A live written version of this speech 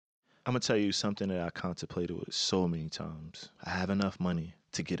I'm gonna tell you something that I contemplated with so many times. I have enough money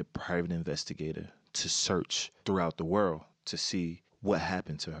to get a private investigator to search throughout the world to see what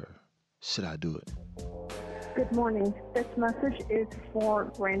happened to her. Should I do it? Good morning. This message is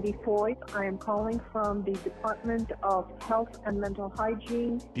for Randy Foy. I am calling from the Department of Health and Mental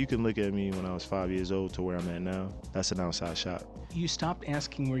Hygiene. You can look at me when I was 5 years old to where I'm at now. That's an outside shot. You stopped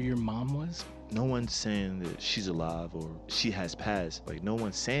asking where your mom was? No one's saying that she's alive or she has passed. Like, no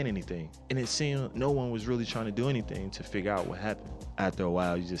one's saying anything. And it seemed no one was really trying to do anything to figure out what happened. After a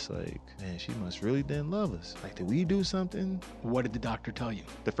while, you're just like, man, she must really didn't love us. Like, did we do something? What did the doctor tell you?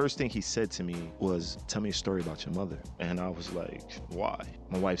 The first thing he said to me was, tell me a story about your mother. And I was like, why?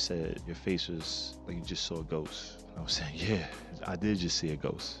 My wife said, your face was like you just saw a ghost. And I was saying, yeah, I did just see a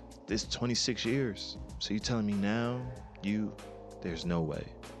ghost. This 26 years. So you telling me now, there's no way.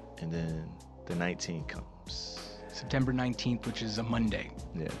 And then the 19th comes. September 19th, which is a Monday.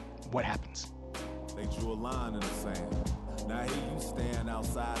 Yeah. What happens? They drew a line in the sand. Now here you stand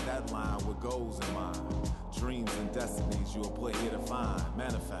outside that line with goals in mind. Dreams and destinies you were put here to find,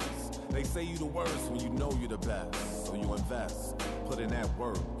 manifest. They say you the worst when you know you're the best. So you invest, put in that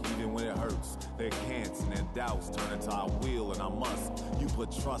work, even when it hurts. Their can'ts and their doubts turn into I will and I must. You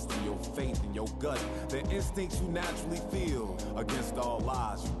put trust in your faith and your gut. The instincts you naturally feel. Against all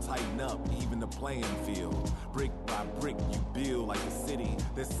odds, you tighten up even the playing field. Brick by brick, you build like a city.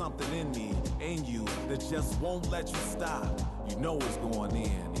 There's something in me, in you, that just won't let you stop. You know what's going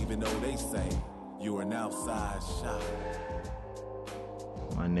in, even though they say you're an outside shot.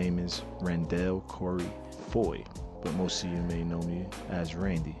 My name is Randell Corey Foy, but most of you may know me as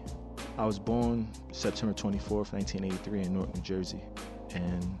Randy. I was born September 24th, 1983 in Newark, New Jersey.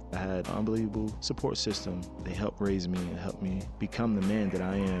 And I had an unbelievable support system. They helped raise me and helped me become the man that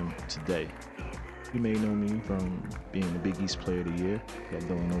I am today. You may know me from being the Big East Player of the Year at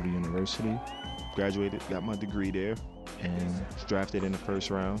Villanova University. Graduated, got my degree there, and was drafted in the first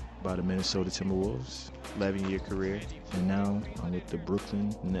round by the Minnesota Timberwolves. 11-year career, and now I'm with the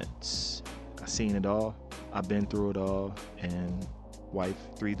Brooklyn Nets. I've seen it all. I've been through it all, and wife,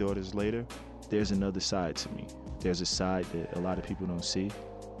 3 daughters later, there's another side to me. There's a side that a lot of people don't see,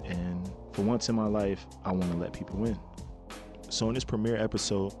 and for once in my life, I want to let people win. So in this premiere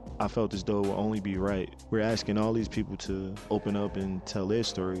episode, I felt as though it would only be right. We're asking all these people to open up and tell their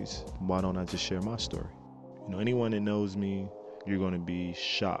stories. Why don't I just share my story? You know, anyone that knows me, you're going to be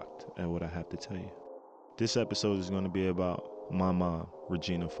shocked at what I have to tell you. This episode is going to be about my mom,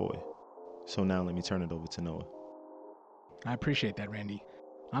 Regina Foy. So now let me turn it over to Noah. I appreciate that, Randy.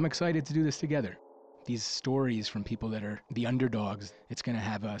 I'm excited to do this together. These stories from people that are the underdogs, it's going to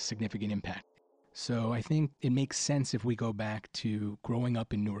have a significant impact. So I think it makes sense if we go back to growing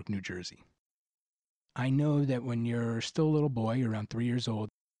up in Newark, New Jersey. I know that when you're still a little boy, you're around 3 years old,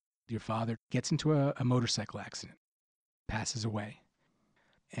 your father gets into a motorcycle accident, passes away.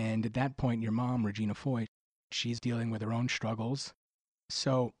 And at that point, your mom, Regina Foy, she's dealing with her own struggles.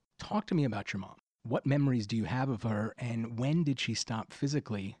 So talk to me about your mom. What memories do you have of her, and when did she stop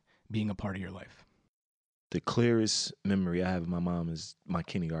physically being a part of your life? The clearest memory I have of my mom is my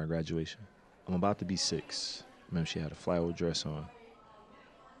kindergarten graduation. I'm about to be 6. I remember she had a flower dress on.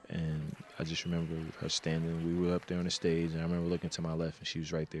 And I just remember her standing. We were up there on the stage, and I remember looking to my left, and she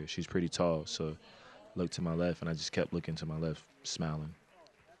was right there. She's pretty tall, so I looked to my left, and I just kept looking to my left, smiling.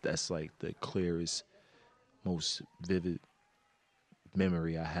 That's like the clearest, most vivid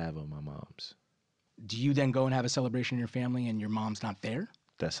memory I have of my mom's. Do you then go and have a celebration in your family and your mom's not there?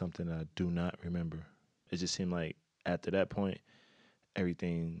 That's something I do not remember. It just seemed like after that point,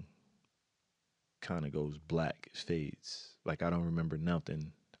 everything kind of goes black, it fades. Like I don't remember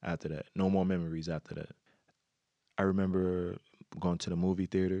nothing after that. No more memories after that. I remember going to the movie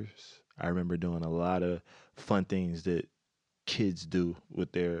theaters. I remember doing a lot of fun things that kids do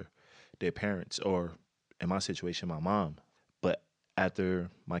with their parents, or in my situation, my mom. But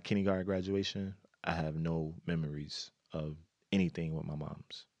after my kindergarten graduation, I have no memories of anything with my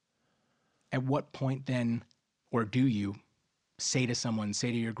mom's. At what point then, or do you say to someone,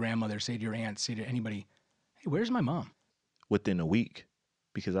 say to your grandmother, say to your aunt, say to anybody, hey, where's my mom? Within a week,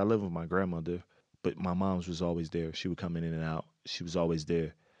 because I live with my grandmother, but my mom's was always there. She would come in and out. She was always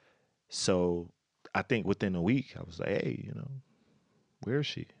there. So I think within a week, I was like, hey, where is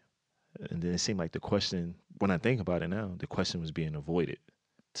she? And then it seemed like the question, when I think about it now, the question was being avoided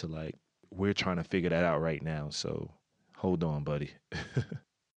to like, we're trying to figure that out right now. So hold on, buddy.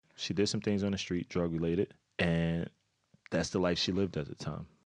 She did some things on the street, drug related, and that's the life she lived at the time.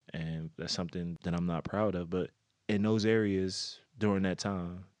 And that's something that I'm not proud of. But in those areas during that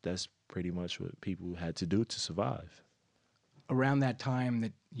time, that's pretty much what people had to do to survive. around that time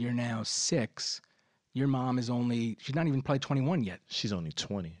that you're now 6, your mom is she's not even probably 21 yet. She's only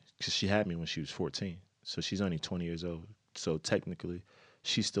 20 because she had me when she was 14. So she's only 20 years old. So technically,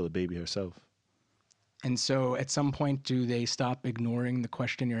 she's still a baby herself. And so at some point, do they stop ignoring the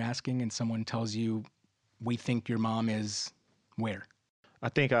question you're asking and someone tells you, we think your mom is where? I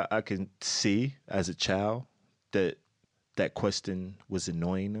think I can see as a child that question was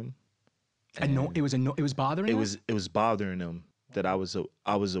annoying them. It was bothering them? It was bothering them that I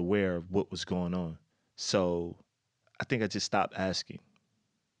was aware of what was going on. So I think I just stopped asking.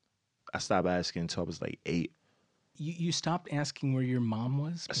 I stopped asking until I was like 8. You stopped asking where your mom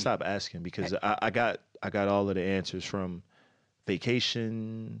was? I stopped asking because I got all of the answers from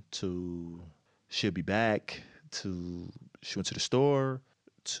vacation to she'll be back to she went to the store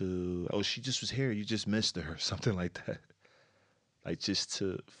to she just was here, you just missed her, something like that. Like just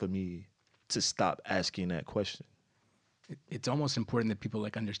for me to stop asking that question. It's almost important that people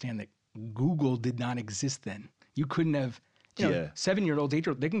understand that Google did not exist then. You couldn't have, 7-year-olds,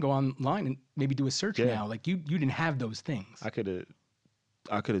 8-year-olds, they can go online and maybe do a search now. Like you didn't have those things. I could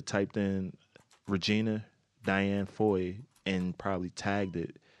have typed in Regina Diane Foy and probably tagged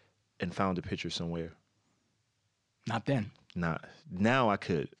it and found a picture somewhere. Not then. Not now I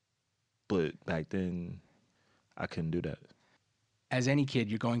could, but back then I couldn't do that. As any kid,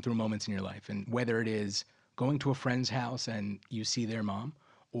 you're going through moments in your life, and whether it is going to a friend's house and you see their mom,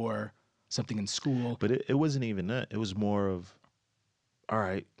 or something in school. But it wasn't even that. It was more of, all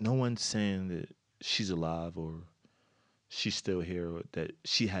right, no one's saying that she's alive or she's still here or that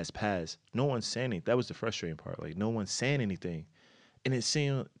she has passed. No one's saying anything. That was the frustrating part. Like, no one's saying anything. And it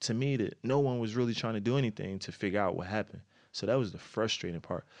seemed to me that no one was really trying to do anything to figure out what happened. So that was the frustrating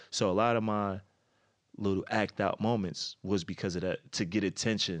part. So a lot of my little act out moments was because of that, to get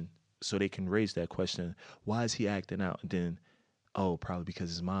attention so they can raise that question. Why is he acting out? And then, probably because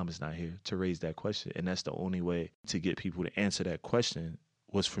his mom is not here, to raise that question. And that's the only way to get people to answer that question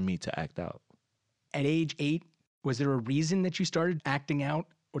was for me to act out. At age 8, was there a reason that you started acting out,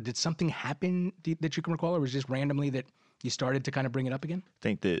 or did something happen that you can recall, or was it just randomly that you started to kind of bring it up again? I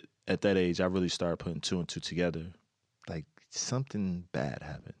think that at that age, I really started putting 2 and 2 together. Like something bad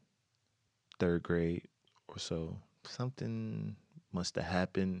happened. 3rd grade or so, something must have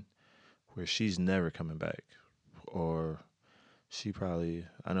happened where she's never coming back. Or she probably,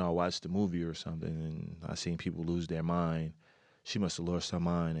 I know I watched the movie or something and I seen people lose their mind. She must have lost her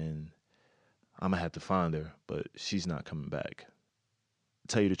mind and I'm gonna have to find her, but she's not coming back. To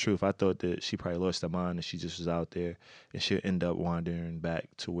tell you the truth, I thought that she probably lost her mind and she just was out there and she'll end up wandering back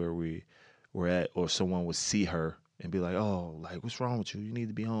to where we were at, or someone would see her and be like, oh, like, what's wrong with you? You need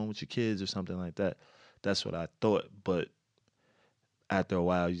to be home with your kids or something like that. That's what I thought. But after a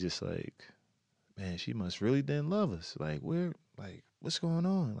while, you just like, man, she must really didn't love us. Like, what's going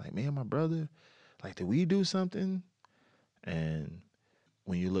on? Like, me and my brother, like, did we do something? And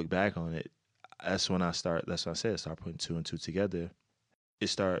when you look back on it, that's what I said, start putting 2 and 2 together. It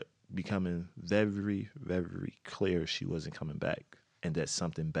started becoming very, very clear she wasn't coming back and that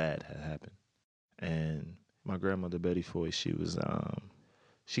something bad had happened. And my grandmother, Betty Foy, she was,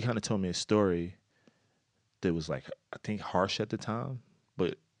 she kind of told me a story that was like, I think harsh at the time, but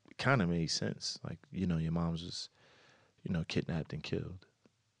it kind of made sense. Like, your mom's was, kidnapped and killed.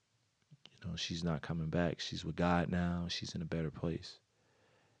 She's not coming back. She's with God now. She's in a better place.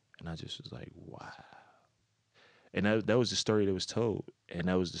 And I just was like, wow. And that was the story that was told. And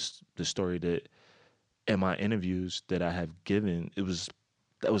that was the story that in my interviews that I have given,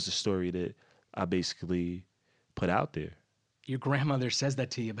 that was the story that I basically put out there. Your grandmother says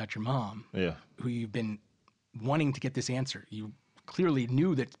that to you about your mom. Yeah. Who you've been wanting to get this answer. You clearly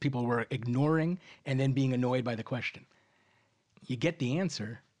knew that people were ignoring and then being annoyed by the question. You get the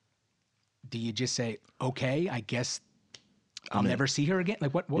answer. Do you just say, okay, I guess I'll never see her again?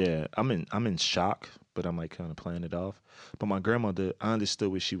 Like what? Yeah, I'm in shock, but I'm like kind of playing it off. But my grandmother, I understood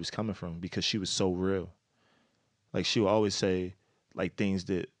where she was coming from because she was so real. Like she would always say like things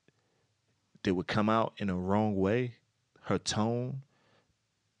that would come out in a wrong way. Her tone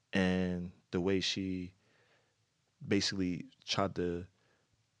and the way she basically tried to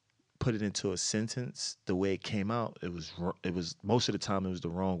put it into a sentence, the way it came out, it was most of the time it was the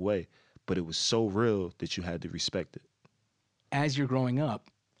wrong way, but it was so real that you had to respect it. As you're growing up,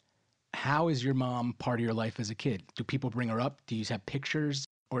 how is your mom part of your life as a kid? Do people bring her up? Do you have pictures,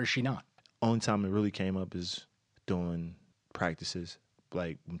 or is she not? Only time it really came up is doing practices,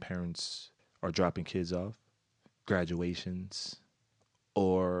 like when parents are dropping kids off, graduations,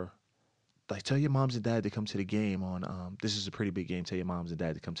 or like tell your moms and dad to come to the game on, this is a pretty big game, tell your moms and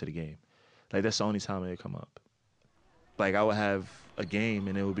dad to come to the game. Like that's the only time it come up. Like, I would have a game,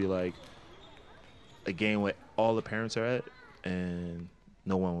 and it would be like a game where all the parents are at, and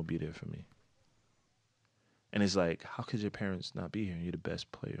no one would be there for me. And it's like, how could your parents not be here? And you're the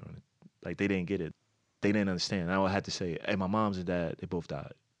best player on it. Like, they didn't get it. They didn't understand. And I would have to say, hey, my mom's and dad, they both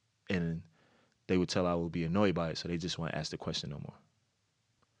died. And they would tell I would be annoyed by it, so they just won't ask the question no more.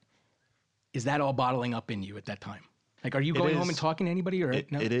 Is that all bottling up in you at that time? Like, are you going home and talking to anybody, or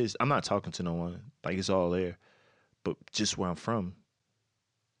no? It is. I'm not talking to no one. Like, it's all there. But just where I'm from,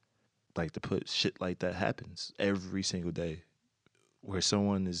 like, to put shit like that happens every single day, where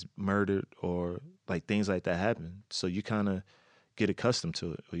someone is murdered or like things like that happen. So you kind of get accustomed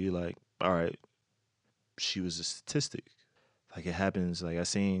to it, or you're like, all right, she was a statistic. Like, it happens. Like, I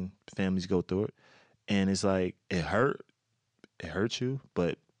seen families go through it, and it's like, it hurt you,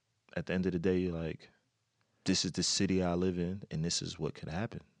 but at the end of the day, you're like, this is the city I live in, and this is what could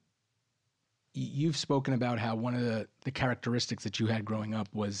happen. You've spoken about how one of the characteristics that you had growing up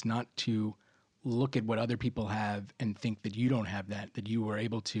was not to look at what other people have and think that you don't have that you were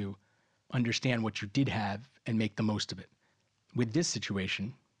able to understand what you did have and make the most of it. With this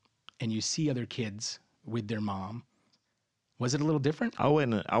situation, and you see other kids with their mom, was it a little different? I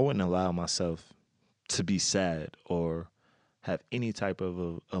wouldn't allow myself to be sad or have any type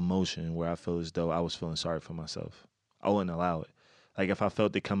of emotion where I feel as though I was feeling sorry for myself. I wouldn't allow it. Like, if I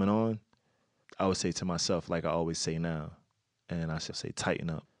felt it coming on, I would say to myself, like I always say now, and I should say, tighten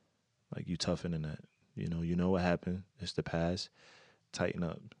up. Like, you tougher than that. You know what happened. It's the past. Tighten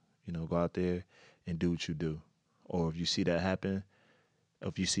up. Go out there and do what you do. Or if you see that happen,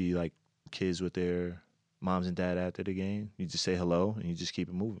 if you see like kids with their moms and dad after the game, you just say hello and you just keep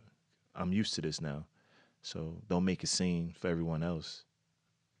it moving. I'm used to this now. So don't make a scene for everyone else.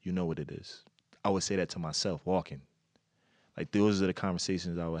 You know what it is. I would say that to myself walking. Like, those are the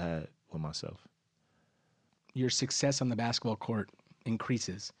conversations I would have with myself. Your success on the basketball court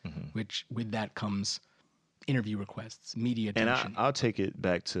increases, which with that comes interview requests, media attention. And I'll take it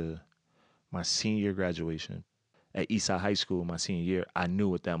back to my senior year graduation. At Eastside High School, my senior year, I knew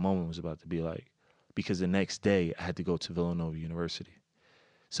what that moment was about to be like, because the next day I had to go to Villanova University.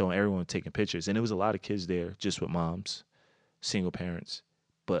 So everyone was taking pictures, and there was a lot of kids there just with moms, single parents,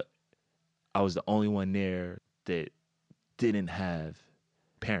 but I was the only one there that didn't have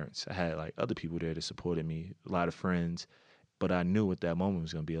parents. I had like other people there that supported me, a lot of friends, but I knew what that moment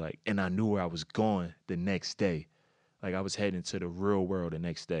was going to be like, and I knew where I was going the next day. Like, I was heading to the real world the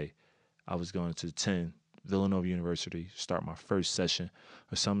next day. I was going to attend Villanova University, start my first session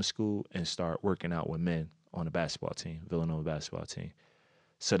of summer school, and start working out with men on the basketball team, Villanova basketball team.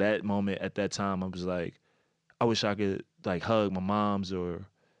 So that moment, at that time, I was like, I wish I could like hug my moms, or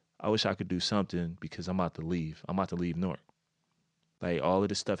I wish I could do something, because I'm about to leave. I'm about to leave Newark. Like, all of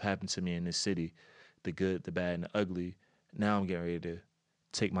this stuff happened to me in this city, the good, the bad, and the ugly. Now I'm getting ready to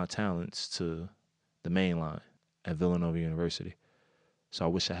take my talents to the main line at Villanova University. So I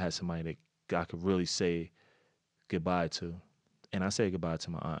wish I had somebody that I could really say goodbye to. And I said goodbye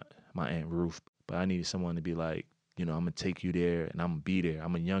to my Aunt Ruth, but I needed someone to be like, I'm going to take you there, and I'm going to be there.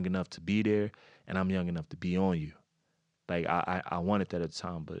 I'm young enough to be there, and I'm young enough to be on you. Like, I wanted that at the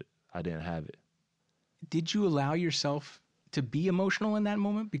time, but I didn't have it. Did you allow yourself to be emotional in that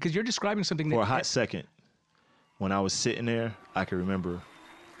moment? Because you're describing something that... For a hot second, when I was sitting there, I could remember,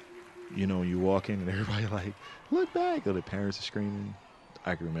 when you walk in and everybody like, look back, or the parents are screaming.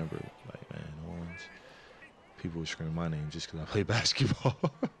 I can remember, like, man, Orange, people were screaming my name just because I play basketball.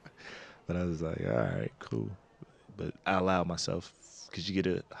 But I was like, all right, cool. But I allowed myself, because you get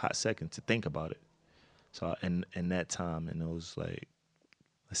a hot second to think about it. So in that time, and it was like,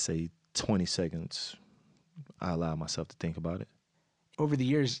 let's say 20 seconds, I allowed myself to think about it. Over the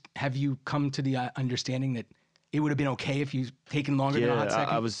years, have you come to the understanding that it would have been okay if you taken longer than a hot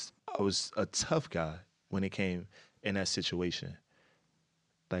second? I was a tough guy when it came in that situation.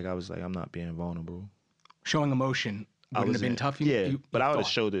 Like, I was like, I'm not being vulnerable. Showing emotion wouldn't have been tough? But I would have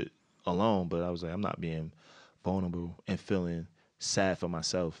showed it alone, but I was like, I'm not being vulnerable and feeling sad for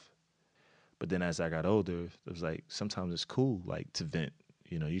myself. But then as I got older, it was like, sometimes it's cool, like, to vent.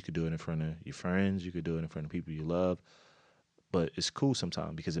 You could do it in front of your friends, you could do it in front of people you love, but it's cool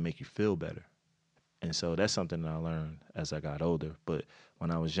sometimes because it makes you feel better. And so that's something that I learned as I got older. But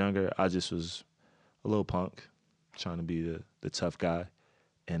when I was younger, I just was a little punk, trying to be the tough guy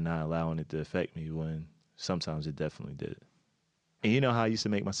and not allowing it to affect me, when sometimes it definitely did. And you know how I used to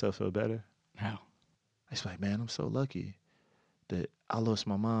make myself feel better? How? I was like, man, I'm so lucky that I lost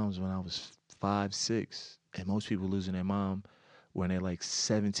my moms when I was 5, 6. And most people losing their mom when they're like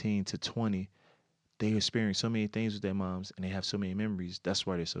 17 to 20. They experience so many things with their moms, and they have so many memories. That's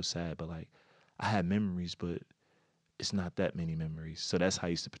why they're so sad. But like, I had memories, but it's not that many memories. So that's how I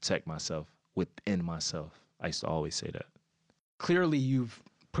used to protect myself within myself. I used to always say that. Clearly, you've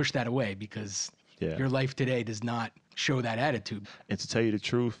pushed that away because your life today does not show that attitude. And to tell you the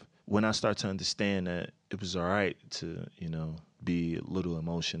truth, when I start to understand that it was all right to, be a little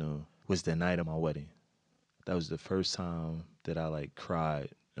emotional, was the night of my wedding. That was the first time that I like cried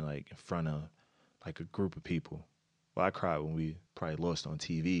like in front of like a group of people. Well, I cried when we probably lost on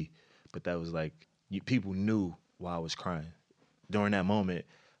TV, but that was like people knew why I was crying. During that moment,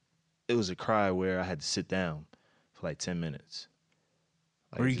 it was a cry where I had to sit down for like 10 minutes.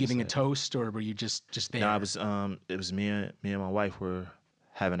 Like, were you giving a toast, or were you just there? No, I was. It was me and my wife were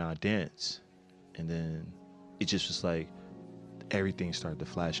having our dance, and then it just was like everything started to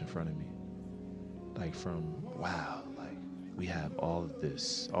flash in front of me. Like from wow, like we have all of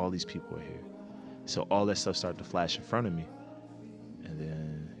this, all these people are here. So all that stuff started to flash in front of me, and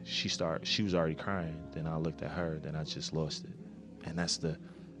then she was already crying. Then I looked at her, then I just lost it, and that's the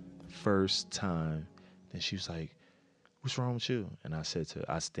first time. Then she was like, "What's wrong with you?" And I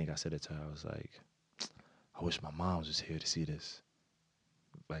think I said it to her. I was like, "I wish my mom was just here to see this."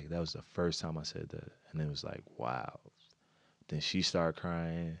 Like that was the first time I said that, and it was like, wow. Then she started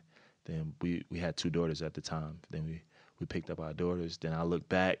crying. Then we had 2 daughters at the time. Then we picked up our daughters. Then I looked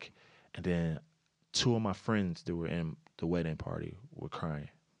back, and then 2 of my friends that were in the wedding party were crying.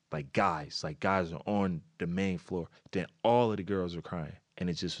 Like guys are on the main floor. Then all of the girls were crying, and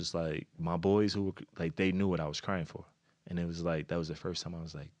it just was like my boys who were like, they knew what I was crying for, and it was like that was the first time I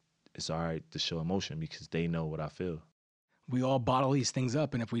was like, it's all right to show emotion because they know what I feel. We all bottle these things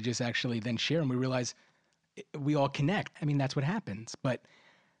up, and if we just actually then share them, we realize we all connect. I mean, that's what happens. But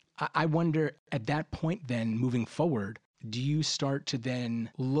I wonder, at that point then, moving forward, do you start to then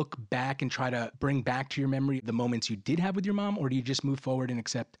look back and try to bring back to your memory the moments you did have with your mom, or do you just move forward and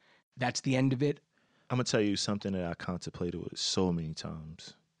accept that's the end of it? I'm going to tell you something that I contemplated with so many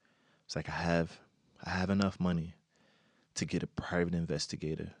times. It's like I have enough money to get a private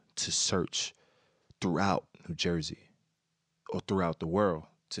investigator to search throughout New Jersey or throughout the world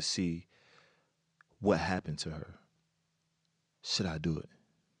to see what happened to her. Should I do it?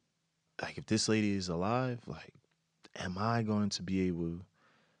 Like, if this lady is alive, like, am I going to be able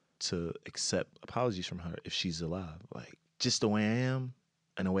to accept apologies from her if she's alive? Like, just the way I am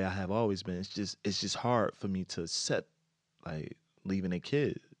and the way I have always been, it's just hard for me to accept, like, leaving a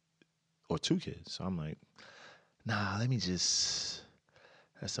kid or 2 kids. So I'm like, nah, that's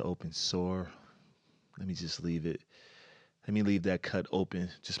an open sore. Let me just leave it. Let me leave that cut open.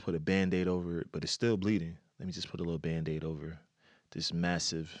 Just put a Band-Aid over it, but it's still bleeding. Let me just put a little Band-Aid over this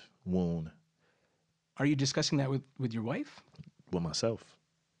massive wound. Are you discussing that with your wife? With myself.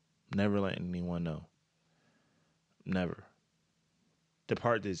 Never letting anyone know. Never. The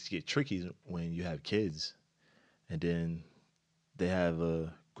part that gets tricky is when you have kids and then they have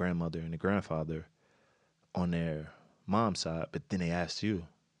a grandmother and a grandfather on their mom's side, but then they ask you,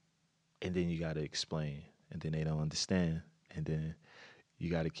 and then you got to explain, and then they don't understand, and then you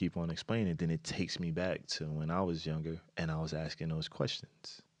got to keep on explaining. Then it takes me back to when I was younger and I was asking those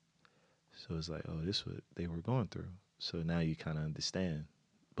questions. So it's like, oh, this is what they were going through. So now you kind of understand,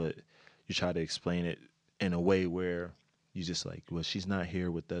 but you try to explain it in a way where you just like, well, she's not here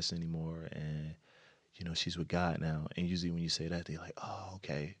with us anymore, and she's with God now. And usually when you say that, they're like, oh,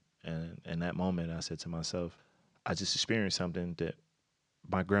 okay. And in that moment, I said to myself, I just experienced something that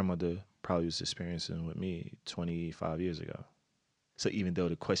my grandmother probably was experiencing with me 25 years ago. So even though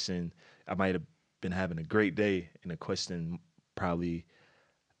the question, I might have been having a great day and the question probably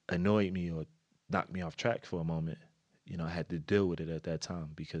annoyed me or knocked me off track for a moment, I had to deal with it at that time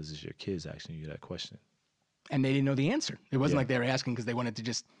because it's your kids asking you that question. And they didn't know the answer. It wasn't like they were asking because they wanted to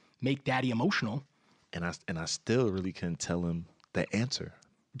just make daddy emotional. And I still really couldn't tell him the answer.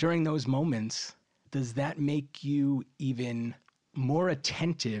 During those moments, does that make you even more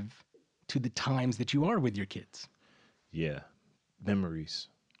attentive to the times that you are with your kids? Yeah. Memories.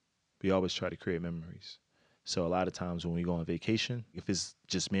 We always try to create memories. So a lot of times when we go on vacation, if it's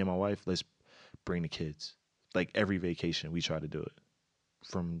just me and my wife, let's bring the kids. Like every vacation, we try to do it.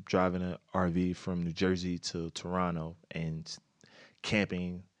 From driving an RV from New Jersey to Toronto and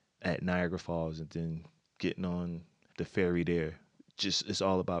camping at Niagara Falls and then getting on the ferry there. Just, it's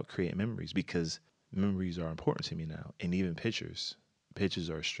all about creating memories because memories are important to me now. And even pictures. Pictures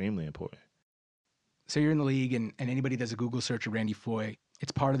are extremely important. So you're in the league and anybody does a Google search of Randy Foye,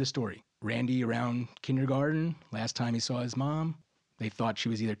 it's part of the story. Randy around kindergarten, last time he saw his mom, they thought she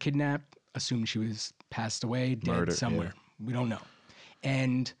was either kidnapped, assumed she was passed away, dead murdered somewhere. Yeah. We don't know.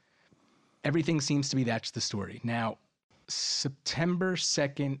 And everything seems to be that's the story. Now, September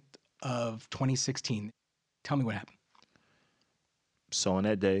 2nd of 2016, tell me what happened. So on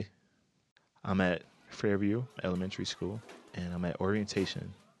that day, I'm at Fairview Elementary School, and I'm at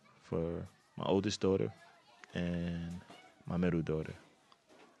orientation for my oldest daughter and my middle daughter.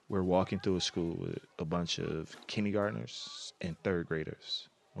 We're walking through a school with a bunch of kindergartners and third graders.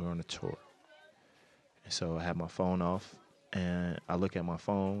 We're on a tour. And so I have my phone off, and I look at my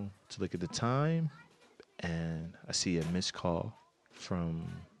phone to look at the time, and I see a missed call from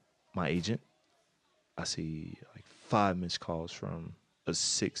my agent. I see like 5 missed calls from a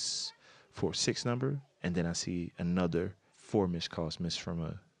 646 number, and then I see another 4 missed calls missed from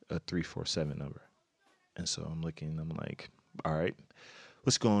a 347 number. And so I'm looking, I'm like, all right,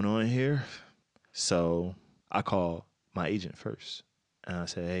 what's going on here? So I call my agent first, and I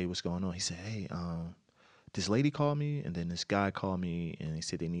said, hey, what's going on? He said, hey, this lady called me, and then this guy called me, and he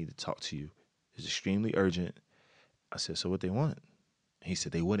said they need to talk to you. It's extremely urgent. I said, so what they want? He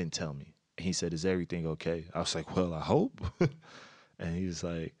said they wouldn't tell me. He said, is everything okay? I was like, well, I hope. And he was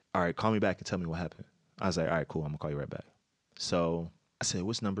like, all right, call me back and tell me what happened. I was like, all right, cool, I'm gonna call you right back. So I said,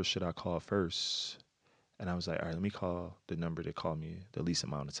 which number should I call first? And I was like, all right, let me call the number that called me the least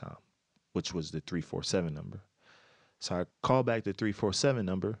amount of time, which was the 347 number. So I called back the 347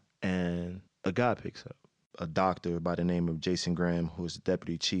 number, and a guy picks up, a doctor by the name of Jason Graham, who is the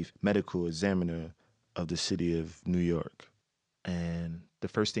Deputy Chief Medical Examiner of the city of New York. And the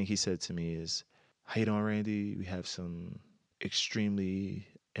first thing he said to me is, how you doing, Randy? We have some extremely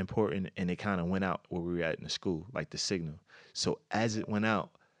important, and it kind of went out where we were at in the school, like the signal. So as it went out,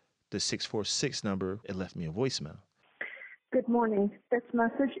 the 646 number, it left me a voicemail. Good morning. This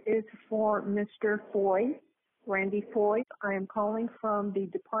message is for Mr. Foy, Randy Foy. I am calling from the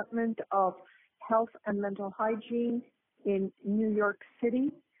Department of Health and Mental Hygiene in New York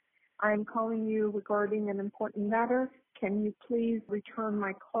City. I am calling you regarding an important matter. Can you please return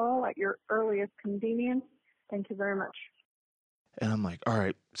my call at your earliest convenience? Thank you very much. And I'm like, all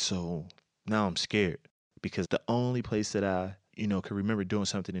right, so now I'm scared, because the only place that I, could remember doing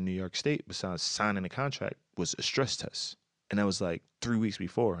something in New York State besides signing a contract was a stress test. And that was like 3 weeks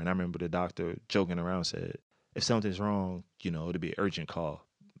before. And I remember the doctor joking around said, if something's wrong, it'll be an urgent call.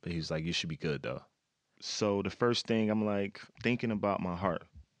 But he was like, you should be good though. So the first thing, I'm like thinking about my heart.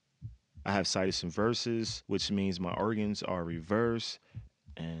 I have situs inversus, which means my organs are reversed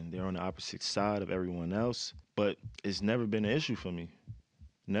and they're on the opposite side of everyone else. But it's never been an issue for me.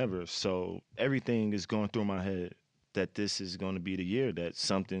 Never. So everything is going through my head that this is going to be the year that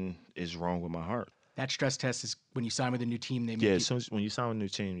something is wrong with my heart. That stress test is when you sign with a new team, they make Yeah, you... so when you sign with a new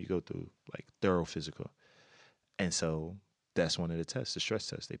team, you go through like thorough physical. And so that's one of the tests, the stress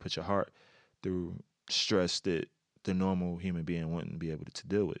test. They put your heart through stress that the normal human being wouldn't be able to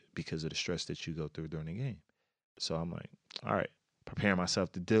deal with because of the stress that you go through during the game. So I'm like, all right, preparing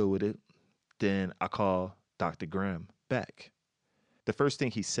myself to deal with it. Then I call Dr. Graham back. The first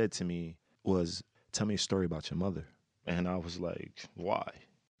thing he said to me was, tell me a story about your mother. And I was like, why?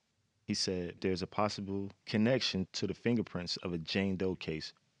 He said, there's a possible connection to the fingerprints of a Jane Doe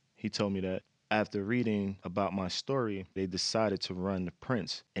case. He told me that after reading about my story, they decided to run the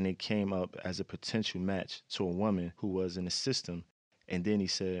prints, and it came up as a potential match to a woman who was in the system. And then he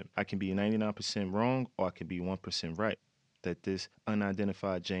said, I can be 99% wrong or I can be 1% right, that this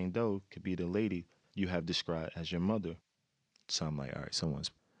unidentified Jane Doe could be the lady you have described as your mother. So I'm like, all right,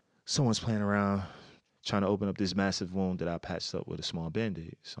 someone's playing around, trying to open up this massive wound that I patched up with a small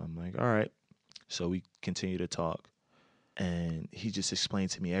Band-Aid. So I'm like, all right. So we continue to talk. And he just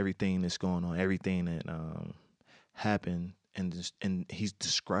explained to me everything that's going on, everything that happened. And he's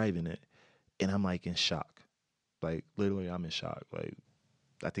describing it. And I'm like in shock. Like, literally, I'm in shock. Like,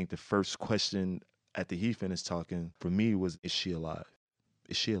 I think the first question after he finished talking for me was, is she alive?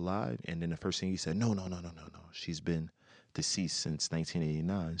 Is she alive? And then the first thing he said, no. She's been deceased since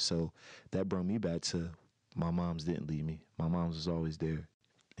 1989. So that brought me back to my mom's didn't leave me. My mom's was always there.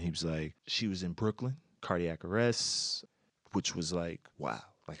 And he was like, she was in Brooklyn, cardiac arrest, which was like, wow.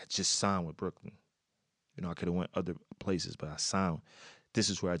 Like I just signed with Brooklyn. I could have went other places, but I signed. This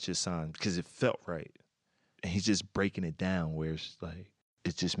is where I just signed because it felt right. And he's just breaking it down where it's like,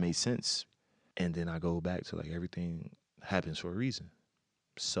 it just made sense. And then I go back to like everything happens for a reason.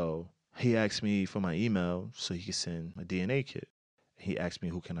 So he asked me for my email so he could send a DNA kit. He asked me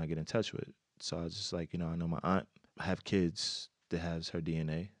who can I get in touch with. So I was just like, I know my aunt have kids that has her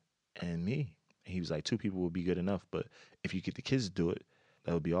DNA and me. And he was like, 2 people would be good enough, but if you get the kids to do it,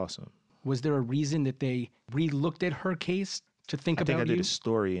 that would be awesome. Was there a reason that they re-looked at her case to think about you? I think I did a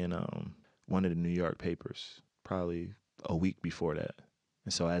story in one of the New York papers, probably a week before that.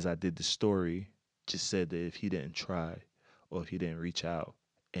 And so as I did the story, just said that if he didn't try or if he didn't reach out,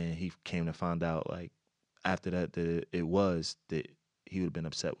 and he came to find out like after that it was that he would have been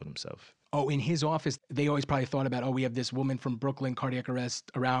upset with himself. Oh, in his office, they always probably thought about, we have this woman from Brooklyn, cardiac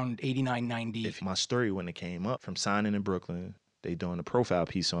arrest, around 89, 90. If my story wouldn't have came up from signing in Brooklyn, they doing a profile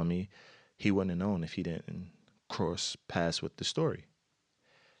piece on me, he wouldn't have known if he didn't cross paths with the story.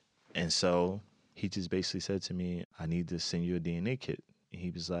 And so he just basically said to me, I need to send you a DNA kit. And he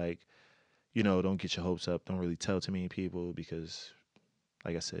was like, don't get your hopes up. Don't really tell too many people because,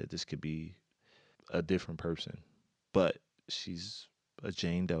 like I said, this could be a different person. But she's a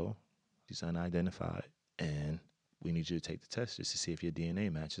Jane Doe. She's unidentified. And we need you to take the test just to see if your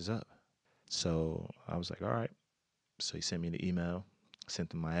DNA matches up. So I was like, all right. So he sent me the email,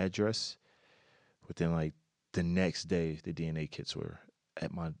 sent him my address. Within like the next day, the DNA kits were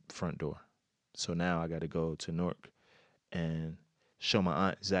at my front door. So now I got to go to Newark and show my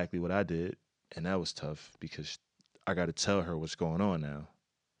aunt exactly what I did. And that was tough because I got to tell her what's going on now.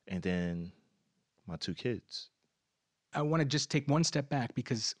 And then my 2 kids. I want to just take one step back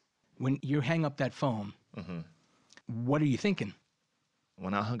because when you hang up that phone, what are you thinking?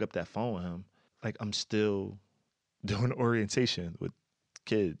 When I hung up that phone with him, like I'm still doing orientation with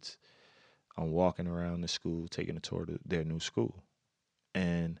kids. I'm walking around the school, taking a tour to their new school.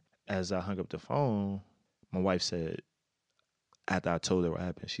 And as I hung up the phone, my wife said, after I told her what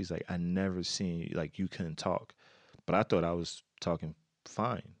happened, she's like, I never seen you, like you couldn't talk. But I thought I was talking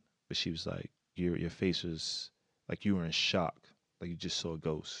fine. But she was like, your face was like you were in shock, like you just saw a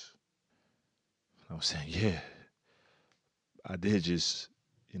ghost. And I was saying, yeah, I did just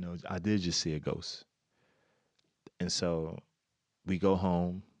see a ghost. And so we go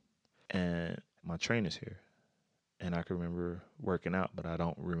home and my trainer's here. And I can remember working out, but I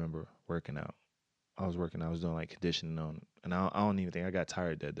don't remember working out. I was doing like conditioning on, and I don't even think I got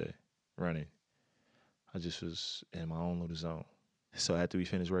tired that day running. I just was in my own little zone. So after we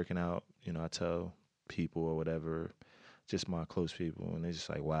finished working out, I tell people or whatever, just my close people, and they're just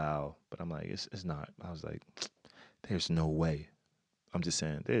like, wow. But I'm like, it's not. I was like, there's no way. I'm just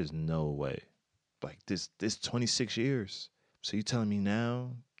saying, there's no way. Like this 26 years. So you telling me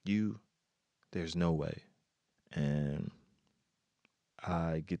now, there's no way. And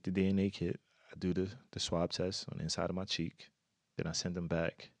I get the DNA kit. I do the swab test on the inside of my cheek. Then I send them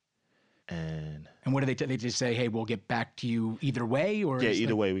back. And what do they just say, hey, we'll get back to you either way? Or yeah,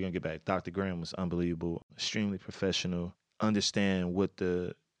 either way, we're going to get back. Dr. Graham was unbelievable, extremely professional, understand what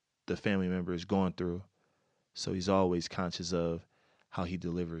the family member is going through. So he's always conscious of how he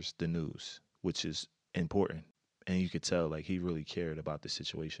delivers the news, which is important. And you could tell, like, he really cared about the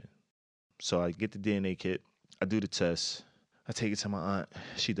situation. So I get the DNA kit. I do the test. I take it to my aunt.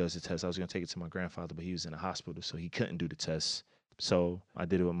 She does the test. I was going to take it to my grandfather, but he was in the hospital, so he couldn't do the test. So I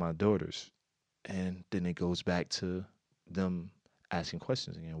did it with my daughters. And then it goes back to them asking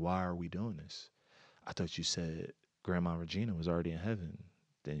questions again. Why are we doing this? I thought you said Grandma Regina was already in heaven.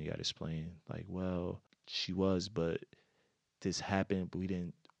 Then you got to explain, like, well, she was, but this happened, but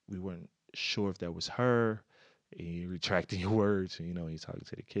we weren't sure if that was her. And you retracting your words, and you're talking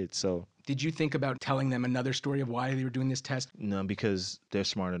to the kids. So did you think about telling them another story of why they were doing this test? No, because they're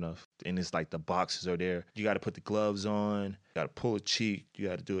smart enough. And it's like the boxes are there. You got to put the gloves on. You got to pull a cheek. You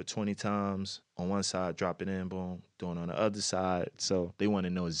got to do it 20 times. On one side, drop it in, boom. Doing it on the other side. So they want to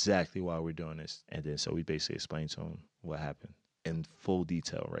know exactly why we're doing this. And then so we basically explain to them what happened in full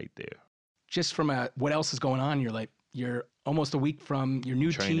detail right there. Just from what else is going on, you're almost a week from your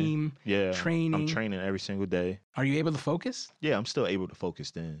new team. Yeah, training. I'm training every single day. Are you able to focus? Yeah, I'm still able to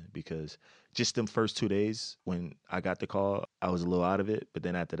focus then because just them first 2 days when I got the call, I was a little out of it. But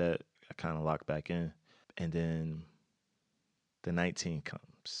then after that, I kind of locked back in. And then the 19th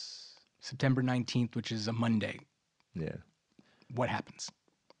comes. September 19th, which is a Monday. Yeah. What happens?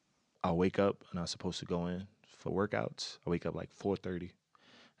 I wake up and I'm supposed to go in for workouts. I wake up like 4:30.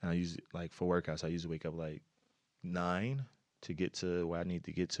 And I usually, like for workouts, I usually wake up like 9 to get to where I need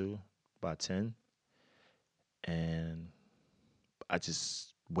to get to by 10. And I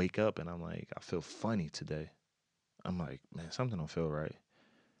just wake up and I'm like, I feel funny today. I'm like, man, something don't feel right.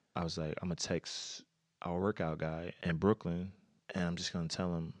 I was like, I'm going to text our workout guy in Brooklyn and I'm just going to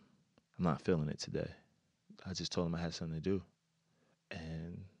tell him I'm not feeling it today. I just told him I had something to do.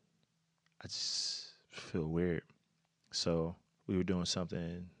 And I just feel weird. So we were doing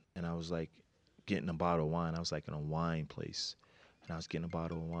something and I was like getting a bottle of wine. I was like in a wine place and I was getting a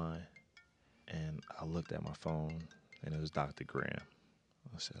bottle of wine and I looked at my phone and it was Dr. Graham.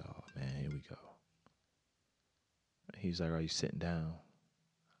 I said, oh man, here we go. He's like, are you sitting down?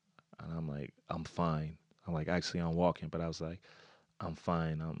 And I'm like, I'm fine. I'm like, actually I'm walking, but I was like, I'm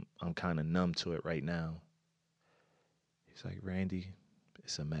fine. I'm kind of numb to it right now. He's like, Randy,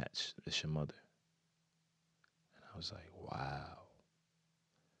 it's a match. It's your mother. And I was like, wow.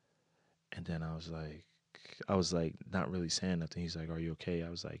 And then I was like, not really saying nothing. He's like, are you okay? I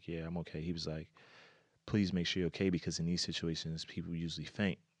was like, yeah, I'm okay. He was like, please make sure you're okay, because in these situations, people usually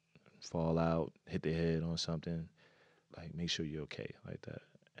faint, fall out, hit their head on something. Like, make sure you're okay, like that.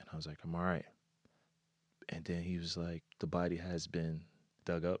 And I was like, I'm all right. And then he was like, the body has been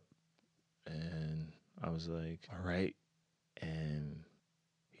dug up. And I was like, all right. And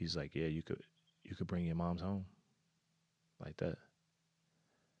he's like, yeah, you could bring your mom's home, like that.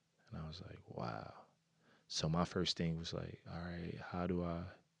 And I was like, wow. So my first thing was like, all right, how do I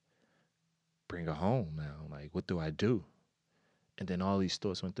bring her home now? Like, what do I do? And then all these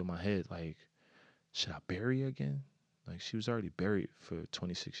thoughts went through my head, like, should I bury her again? Like, she was already buried for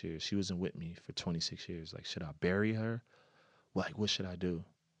 26 years. She wasn't with me for 26 years. Like, should I bury her? Like, what should I do?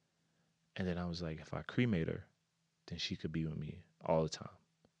 And then I was like, if I cremate her, then she could be with me all the time.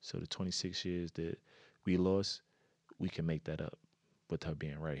 So the 26 years that we lost, we can make that up with her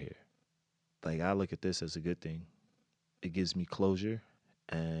being right here. Like, I look at this as a good thing. It gives me closure,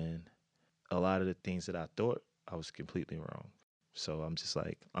 and a lot of the things that I thought, I was completely wrong. So I'm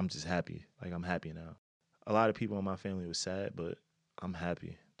just happy. Like, I'm happy now. A lot of people in my family was sad, but I'm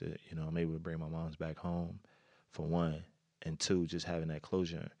happy that, I'm able to bring my mom's back home, for one. And two, just having that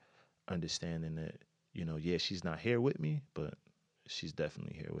closure, understanding that, yeah, she's not here with me, but she's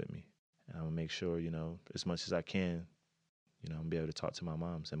definitely here with me. And I'm going to make sure, as much as I can, I'm going to be able to talk to my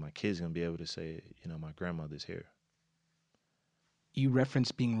moms, and my kids going to be able to say, my grandmother's here. You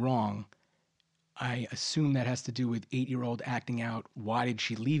referenced being wrong. I assume that has to do with 8-year-old acting out. Why did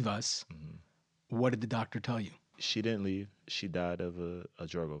she leave us? Mm-hmm. What did the doctor tell you? She didn't leave. She died of a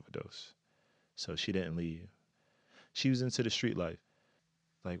drug overdose. So she didn't leave. She was into the street life.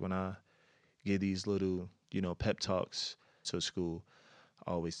 Like, when I give these little, pep talks to school,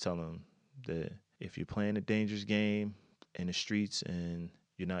 I always tell them that if you're playing a dangerous game in the streets and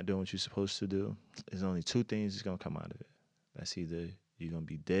you're not doing what you're supposed to do, there's only two things that's going to come out of it. That's either you're going to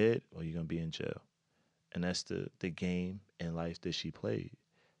be dead or you're going to be in jail. And that's the game in life that she played.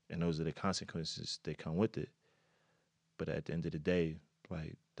 And those are the consequences that come with it. But at the end of the day,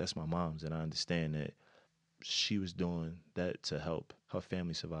 like, that's my mom's, and I understand that she was doing that to help her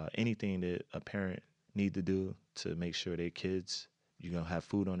family survive. Anything that a parent need to do to make sure their kids, have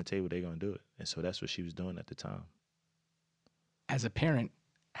food on the table, they're going to do it. And so that's what she was doing at the time. As a parent,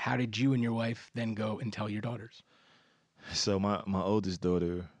 how did you and your wife then go and tell your daughters? So my oldest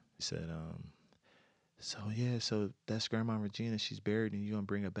daughter said, so that's Grandma Regina. She's buried, and you're going to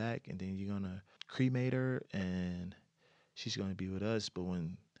bring her back, and then you're going to cremate her, and she's going to be with us. But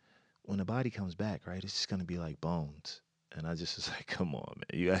when the body comes back, right, it's just going to be like bones. And I just was like, come on,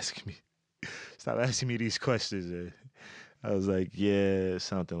 man. You asking me. Stop asking me these questions. And I was like, yeah,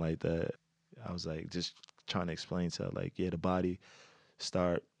 something like that. I was like, just trying to explain to her, like, yeah, the body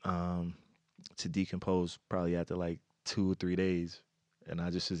start to decompose probably after like 2 or 3 days. And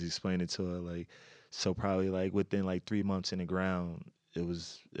I just was explaining to her, like, so probably like within like 3 months in the ground, it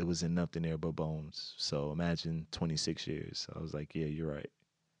was in nothing there but bones. So imagine 26 years. So I was like, yeah, you're right.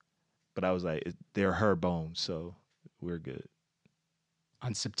 But I was like, they're her bones, so we're good.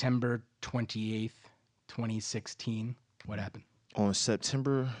 On September 28th, 2016, what happened? On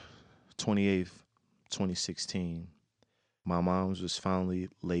September 28th, 2016, my mom's was finally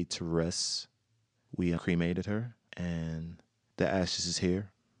laid to rest. We cremated her, and the ashes is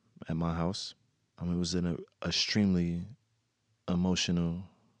here at my house. It was an extremely emotional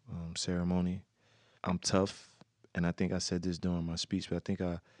ceremony. I'm tough, and I think I said this during my speech, but I think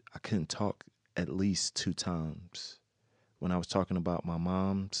I couldn't talk at least 2 times. When I was talking about my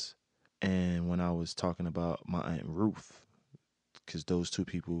mom's and when I was talking about my Aunt Ruth, because those 2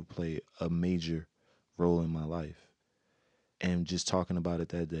 people played a major role in my life. And just talking about it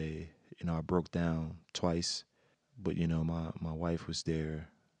that day, I broke down twice. But, my wife was there.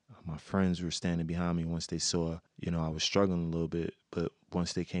 My friends were standing behind me once they saw, I was struggling a little bit. But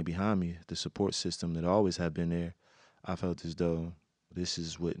once they came behind me, the support system that always had been there, I felt as though this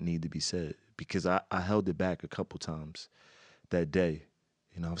is what needed to be said. Because I held it back a couple times that day.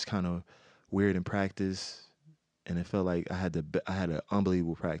 I was kind of weird in practice, and it felt like I had an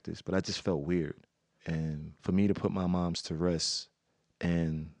unbelievable practice, but I just felt weird. And for me to put my mom's to rest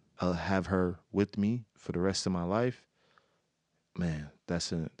and have her with me for the rest of my life, man,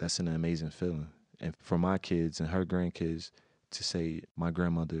 that's an amazing feeling. And for my kids and her grandkids to say my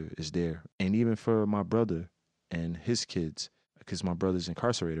grandmother is there. And even for my brother and his kids, because my brother's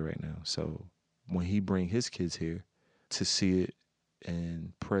incarcerated right now. So when he bring his kids here to see it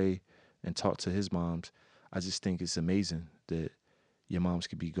and pray and talk to his moms, I just think it's amazing that your moms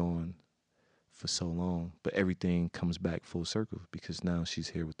could be gone for so long, but everything comes back full circle because now she's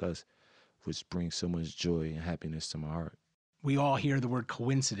here with us. which brings so much joy and happiness to my heart. We all hear the word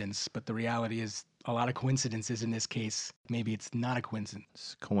coincidence, but the reality is a lot of coincidences in this case. Maybe it's not a coincidence.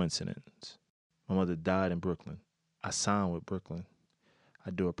 It's coincidence. My mother died in Brooklyn. I signed with Brooklyn.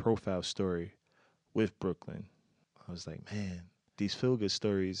 I do a profile story with Brooklyn. I was like, man, these feel-good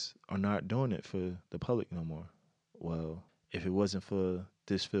stories are not doing it for the public no more. Well, if it wasn't for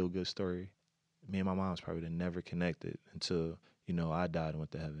this feel-good story, me and my mom's probably would have never connected until, I died and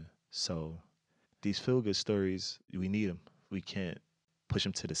went to heaven. So these feel-good stories, we need them. We can't push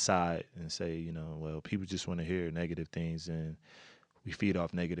them to the side and say, well, people just want to hear negative things and we feed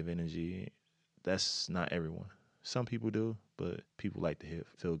off negative energy. That's not everyone. Some people do, but people like to hear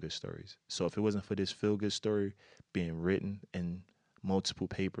feel-good stories. So if it wasn't for this feel-good story being written in multiple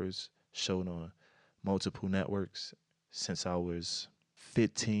papers, shown on multiple networks since I was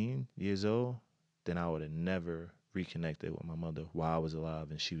 15 years old, then I would have never reconnected with my mother while I was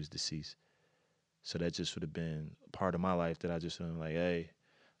alive and she was deceased. So that just would have been a part of my life that I just been like, hey,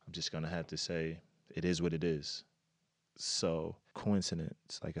 I'm just going to have to say it is what it is. So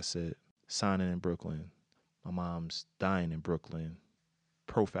coincidence, like I said, signing in Brooklyn, my mom's dying in Brooklyn,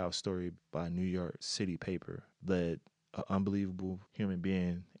 profile story by New York City paper led an unbelievable human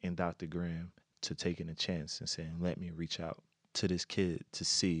being in Dr. Graham to taking a chance and saying, let me reach out to this kid to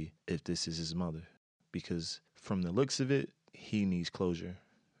see if this is his mother. Because from the looks of it, he needs closure.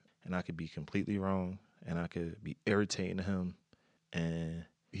 And I could be completely wrong, and I could be irritating to him, and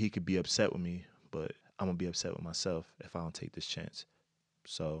he could be upset with me, but I'm going to be upset with myself if I don't take this chance.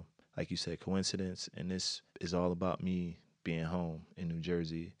 So, like you said, coincidence, and this is all about me being home in New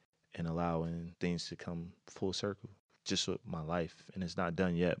Jersey and allowing things to come full circle, just with my life, and it's not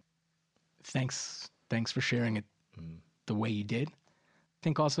done yet. Thanks for sharing it the way you did. I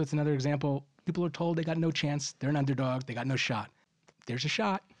think also it's another example. People are told they got no chance. They're an underdog. They got no shot. There's a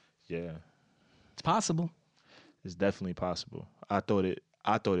shot. Yeah. It's possible. It's definitely possible. I thought it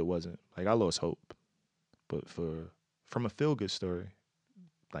wasn't. Like, I lost hope. But from a feel-good story,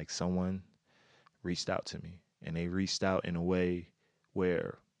 like, someone reached out to me, and they reached out in a way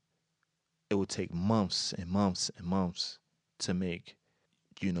where it would take months and months and months to make,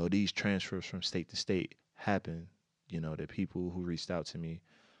 these transfers from state to state happen. The people who reached out to me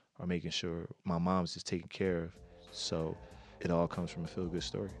are making sure my mom's is taken care of. So it all comes from a feel-good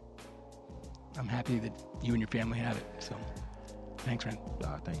story. I'm happy that you and your family have it. So thanks, Ren.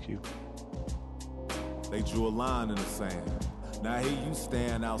 Thank you. They drew a line in the sand. Now here you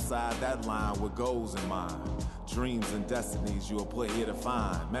stand outside that line with goals in mind. Dreams and destinies you were put here to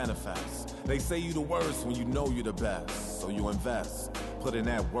find, manifest. They say you the worst when you know you're the best. So you invest, put in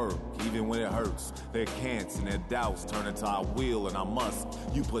that work, even when it hurts. Their can'ts and their doubts turn into I will and I must.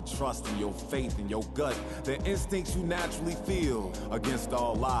 You put trust in your faith and your gut. The instincts you naturally feel. Against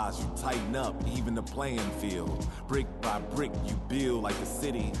all odds, you tighten up even the playing field. Brick by brick, you build like a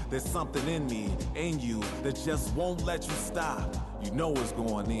city. There's something in me, in you, that just won't let you stop. You know what's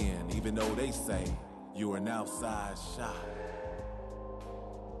going in, even though they say you're an outside shot.